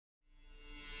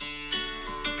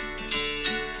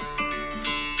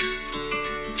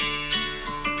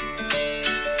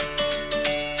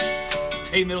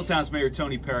Hey, Middletown's Mayor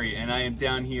Tony Perry, and I am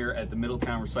down here at the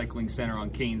Middletown Recycling Center on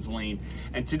Canes Lane.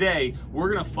 And today,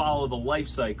 we're gonna follow the life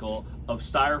cycle of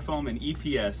Styrofoam and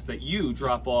EPS that you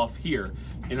drop off here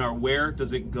in our Where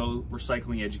Does It Go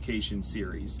Recycling Education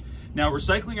series. Now,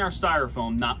 recycling our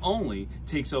Styrofoam not only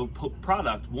takes a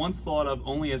product once thought of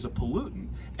only as a pollutant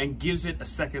and gives it a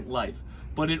second life,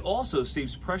 but it also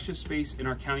saves precious space in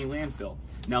our county landfill.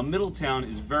 Now, Middletown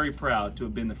is very proud to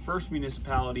have been the first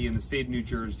municipality in the state of New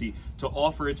Jersey to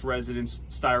offer its residents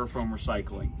Styrofoam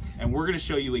recycling. And we're gonna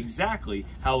show you exactly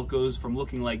how it goes from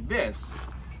looking like this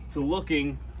to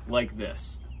looking like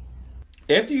this.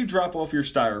 After you drop off your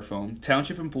Styrofoam,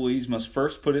 township employees must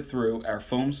first put it through our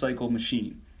foam cycle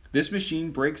machine. This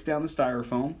machine breaks down the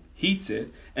Styrofoam, heats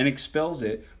it, and expels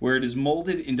it where it is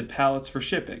molded into pallets for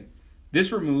shipping.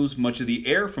 This removes much of the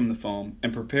air from the foam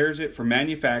and prepares it for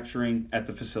manufacturing at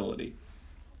the facility.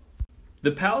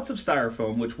 The pallets of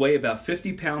Styrofoam, which weigh about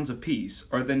 50 pounds apiece,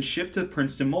 are then shipped to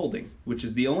Princeton Molding, which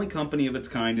is the only company of its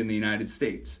kind in the United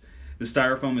States. The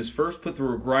Styrofoam is first put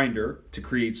through a grinder to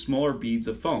create smaller beads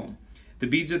of foam. The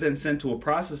beads are then sent to a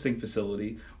processing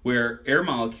facility where air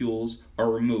molecules are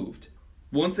removed.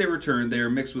 Once they return, they are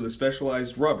mixed with a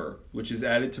specialized rubber, which is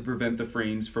added to prevent the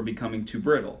frames from becoming too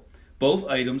brittle. Both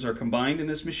items are combined in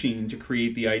this machine to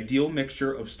create the ideal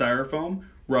mixture of Styrofoam,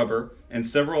 rubber, and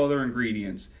several other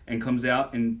ingredients, and comes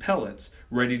out in pellets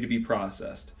ready to be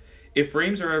processed. If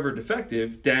frames are ever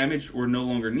defective, damaged, or no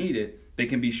longer needed, they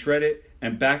can be shredded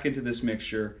and back into this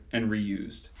mixture and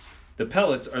reused. The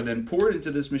pellets are then poured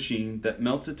into this machine that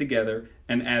melts it together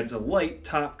and adds a light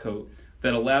top coat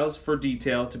that allows for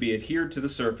detail to be adhered to the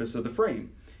surface of the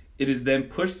frame. It is then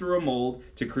pushed through a mold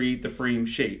to create the frame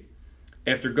shape.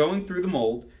 After going through the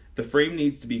mold, the frame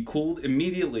needs to be cooled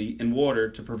immediately in water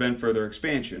to prevent further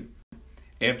expansion.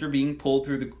 After being pulled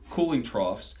through the cooling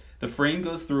troughs, the frame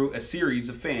goes through a series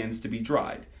of fans to be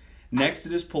dried. Next,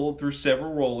 it is pulled through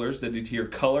several rollers that adhere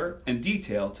color and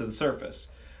detail to the surface.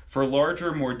 For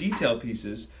larger, more detailed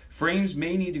pieces, frames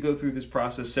may need to go through this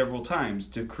process several times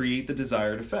to create the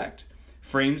desired effect.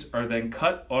 Frames are then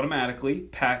cut automatically,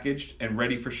 packaged, and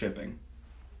ready for shipping.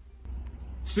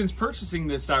 Since purchasing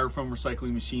this Styrofoam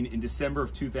recycling machine in December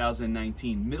of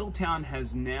 2019, Middletown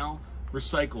has now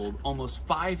recycled almost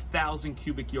 5,000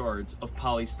 cubic yards of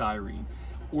polystyrene,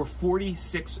 or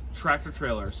 46 tractor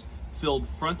trailers filled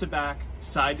front to back,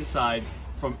 side to side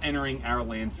from entering our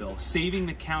landfill, saving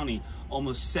the county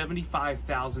almost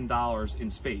 $75,000 in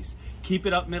space. Keep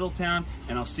it up, Middletown,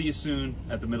 and I'll see you soon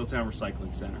at the Middletown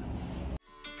Recycling Center.